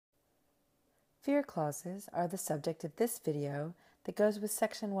Fear clauses are the subject of this video that goes with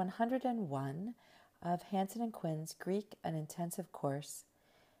section 101 of Hansen and Quinn's Greek and Intensive course,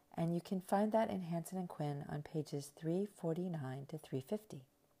 and you can find that in Hansen and Quinn on pages 349 to 350.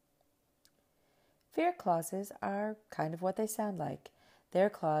 Fear clauses are kind of what they sound like. They're a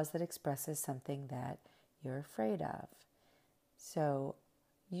clause that expresses something that you're afraid of. So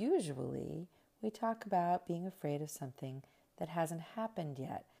usually we talk about being afraid of something that hasn't happened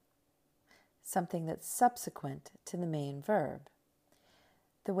yet, something that's subsequent to the main verb.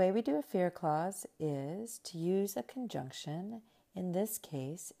 The way we do a fear clause is to use a conjunction. In this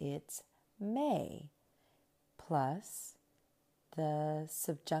case, it's may plus the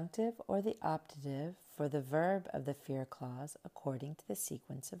subjunctive or the optative for the verb of the fear clause according to the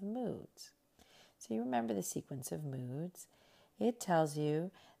sequence of moods. So you remember the sequence of moods. It tells you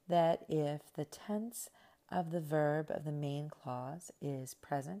that if the tense of the verb of the main clause is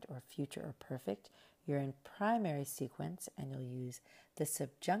present or future or perfect, you're in primary sequence and you'll use the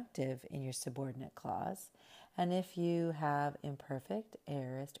subjunctive in your subordinate clause. And if you have imperfect,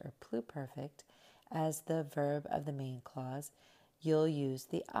 aorist, or pluperfect as the verb of the main clause, you'll use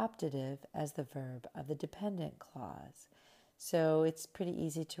the optative as the verb of the dependent clause. So it's pretty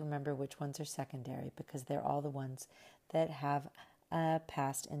easy to remember which ones are secondary because they're all the ones that have a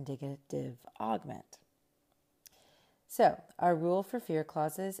past indicative augment. So our rule for fear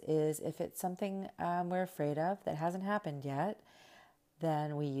clauses is if it's something we're afraid of that hasn't happened yet,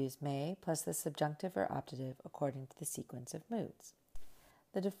 then we use may plus the subjunctive or optative according to the sequence of moods.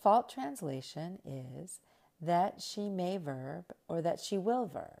 The default translation is that she may verb or that she will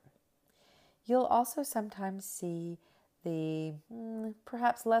verb. You'll also sometimes see the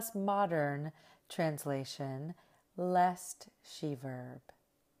perhaps less modern translation, lest she verb.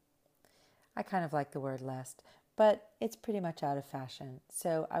 I kind of like the word lest, but it's pretty much out of fashion,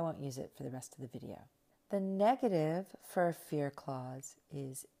 so I won't use it for the rest of the video. The negative for a fear clause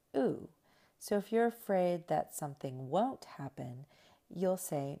is oo. So if you're afraid that something won't happen, you'll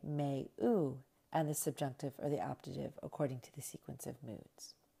say may oo and the subjunctive or the optative according to the sequence of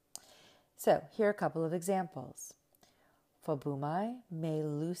moods. So here are a couple of examples. Phobumai me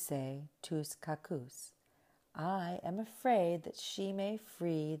luse tous kakus. I am afraid that she may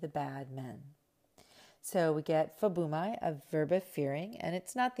free the bad men. So we get phobumai, a verb of fearing, and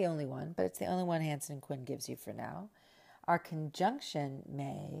it's not the only one, but it's the only one Hansen and Quinn gives you for now. Our conjunction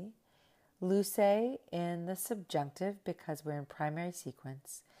may, luse in the subjunctive because we're in primary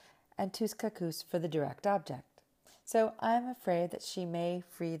sequence, and tous kakus for the direct object. So I'm afraid that she may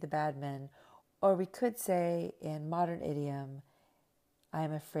free the bad men, or we could say in modern idiom, I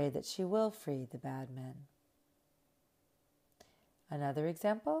am afraid that she will free the bad men. Another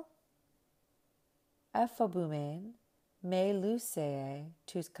example, Ephobumen me lucee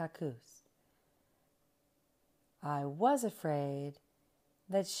tous kakus. I was afraid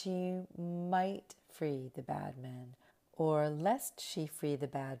that she might free the bad men, or lest she free the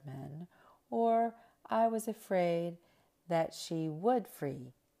bad men, or I was afraid that she would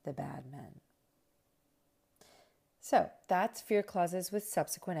free the bad men. So that's fear clauses with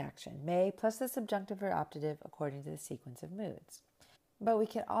subsequent action, may plus the subjunctive or optative according to the sequence of moods. But we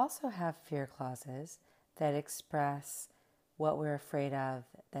can also have fear clauses that express what we're afraid of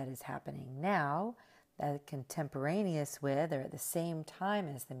that is happening now, that are contemporaneous with or at the same time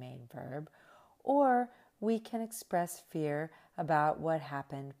as the main verb, or we can express fear about what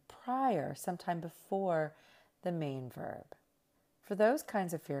happened prior, sometime before the main verb. For those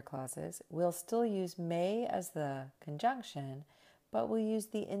kinds of fear clauses, we'll still use may as the conjunction, but we'll use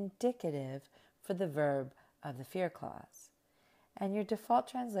the indicative for the verb of the fear clause. And your default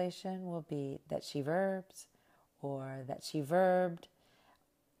translation will be that she verbs or that she verbed.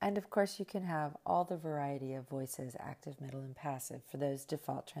 And of course, you can have all the variety of voices, active, middle, and passive for those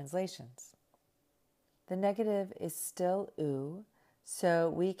default translations. The negative is still oo, so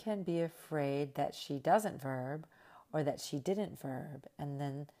we can be afraid that she doesn't verb or that she didn't verb, and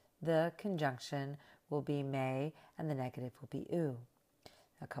then the conjunction will be may and the negative will be oo.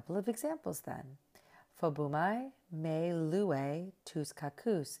 A couple of examples then. Phobumai me lue tous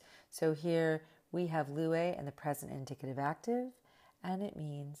kakus. So here we have lue and the present indicative active, and it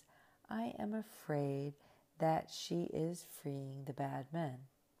means I am afraid that she is freeing the bad men.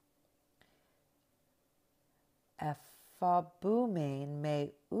 Ephobumen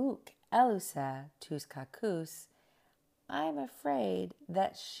me uk elusa tous kakus. I'm afraid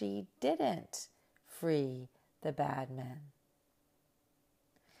that she didn't free the bad men.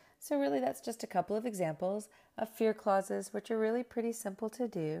 So really that's just a couple of examples of fear clauses which are really pretty simple to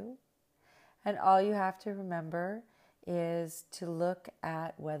do. And all you have to remember is to look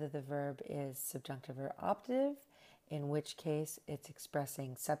at whether the verb is subjunctive or optative, in which case it's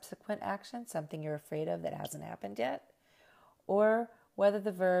expressing subsequent action, something you're afraid of that hasn't happened yet, or whether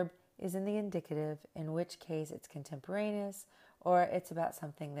the verb is in the indicative, in which case it's contemporaneous, or it's about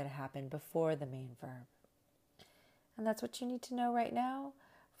something that happened before the main verb. And that's what you need to know right now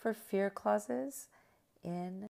for fear clauses in